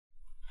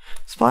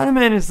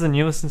Spider-Man is the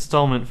newest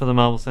installment for the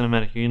Marvel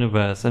Cinematic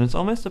Universe, and it's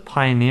almost a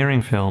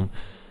pioneering film.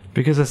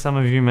 Because as some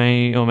of you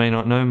may or may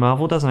not know,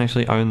 Marvel doesn't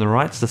actually own the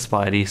rights to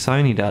Spidey,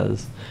 Sony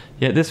does.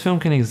 Yet this film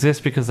can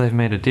exist because they've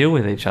made a deal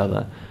with each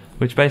other,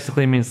 which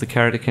basically means the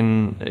character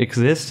can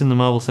exist in the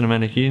Marvel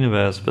Cinematic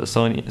Universe, but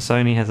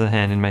Sony has a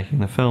hand in making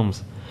the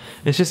films.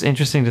 It's just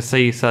interesting to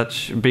see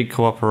such big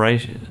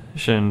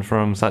cooperation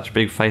from such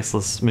big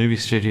faceless movie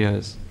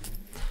studios.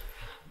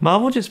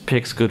 Marvel just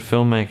picks good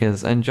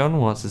filmmakers, and John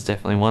Watts is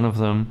definitely one of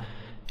them.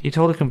 He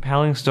told a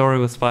compelling story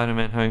with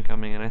Spider-Man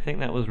Homecoming, and I think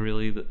that was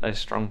really a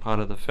strong part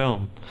of the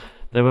film.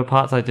 There were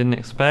parts I didn't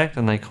expect,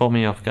 and they caught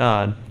me off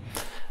guard.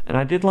 And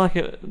I did like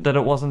it that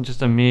it wasn't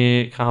just a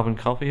mere carbon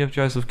copy of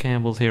Joseph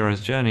Campbell's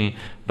hero's journey,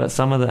 but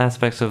some of the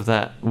aspects of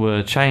that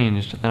were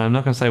changed, and I'm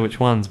not going to say which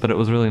ones, but it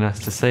was really nice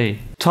to see.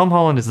 Tom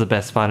Holland is the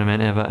best Spider-Man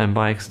ever, and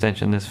by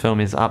extension this film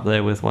is up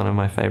there with one of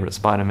my favourite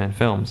Spider-Man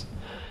films.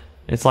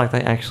 It's like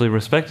they actually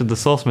respected the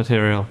source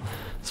material.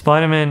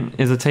 Spider-Man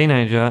is a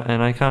teenager,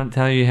 and I can't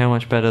tell you how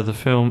much better the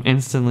film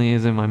instantly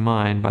is in my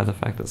mind by the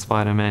fact that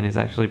Spider-Man is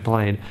actually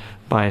played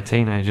by a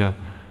teenager.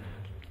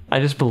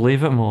 I just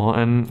believe it more,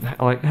 and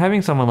like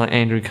having someone like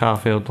Andrew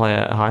Garfield play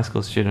a high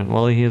school student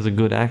while he is a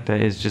good actor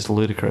is just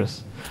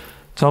ludicrous.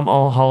 Tom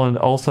Holland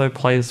also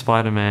plays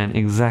Spider-Man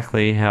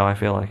exactly how I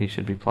feel like he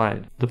should be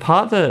played. The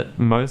part that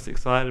most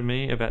excited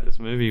me about this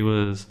movie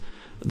was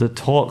the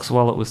talks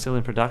while it was still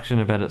in production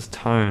about its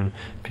tone.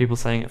 People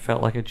saying it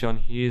felt like a John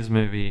Hughes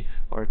movie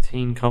or a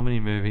teen comedy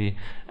movie,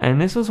 and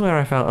this was where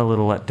I felt a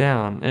little let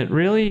down. It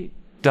really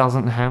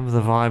doesn't have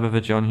the vibe of a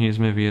John Hughes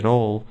movie at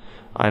all,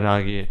 I'd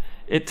argue.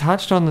 It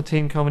touched on the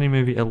teen comedy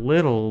movie a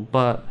little,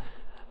 but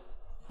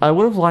I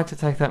would have liked to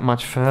take that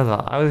much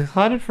further. I was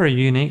excited for a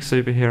unique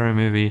superhero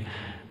movie,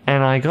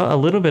 and I got a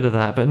little bit of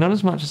that, but not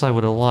as much as I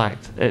would have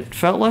liked. It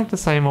felt like the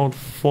same old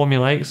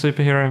formulaic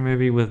superhero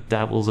movie with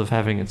dabbles of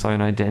having its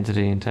own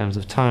identity in terms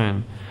of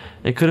tone.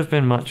 They could have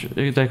taken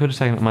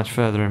it much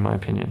further in my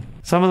opinion.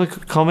 Some of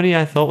the comedy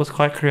I thought was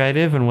quite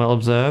creative and well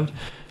observed.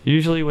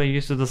 Usually we're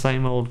used to the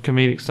same old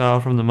comedic style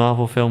from the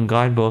Marvel film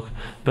guidebook,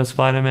 but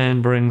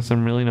Spider-Man brings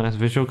some really nice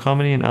visual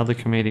comedy and other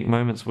comedic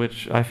moments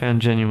which I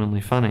found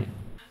genuinely funny.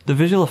 The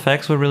visual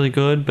effects were really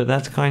good, but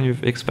that's kind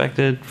of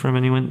expected from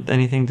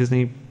anything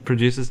Disney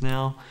produces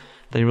now.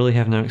 They really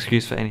have no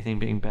excuse for anything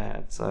being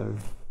bad, so...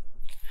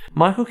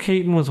 Michael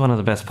Keaton was one of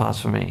the best parts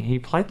for me. He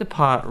played the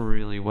part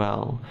really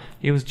well.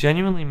 He was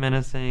genuinely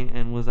menacing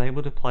and was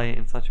able to play it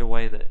in such a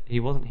way that he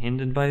wasn't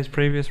hindered by his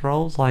previous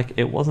roles. Like,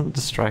 it wasn't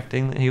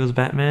distracting that he was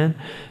Batman,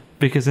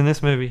 because in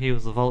this movie he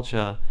was the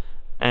Vulture,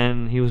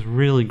 and he was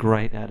really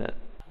great at it.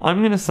 I'm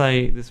going to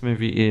say this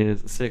movie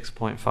is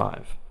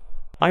 6.5.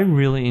 I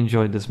really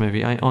enjoyed this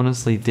movie, I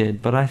honestly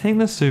did, but I think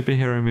the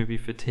superhero movie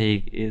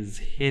fatigue is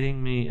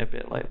hitting me a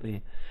bit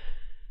lately.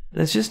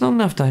 There's just not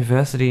enough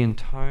diversity in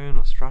tone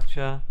or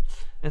structure,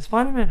 and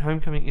Spider-Man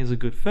Homecoming is a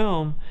good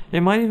film.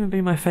 It might even be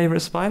my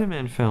favourite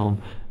Spider-Man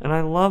film, and I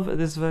love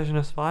this version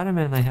of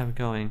Spider-Man they have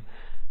going.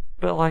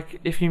 But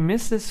like, if you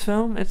miss this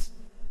film, it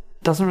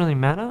doesn't really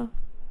matter,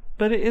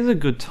 but it is a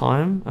good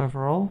time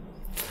overall.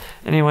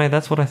 Anyway,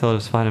 that's what I thought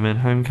of Spider-Man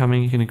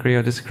Homecoming. You can agree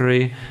or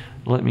disagree.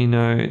 Let me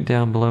know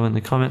down below in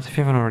the comments. If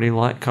you haven't already,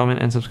 like,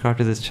 comment, and subscribe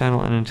to this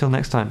channel. And until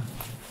next time,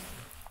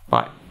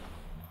 bye.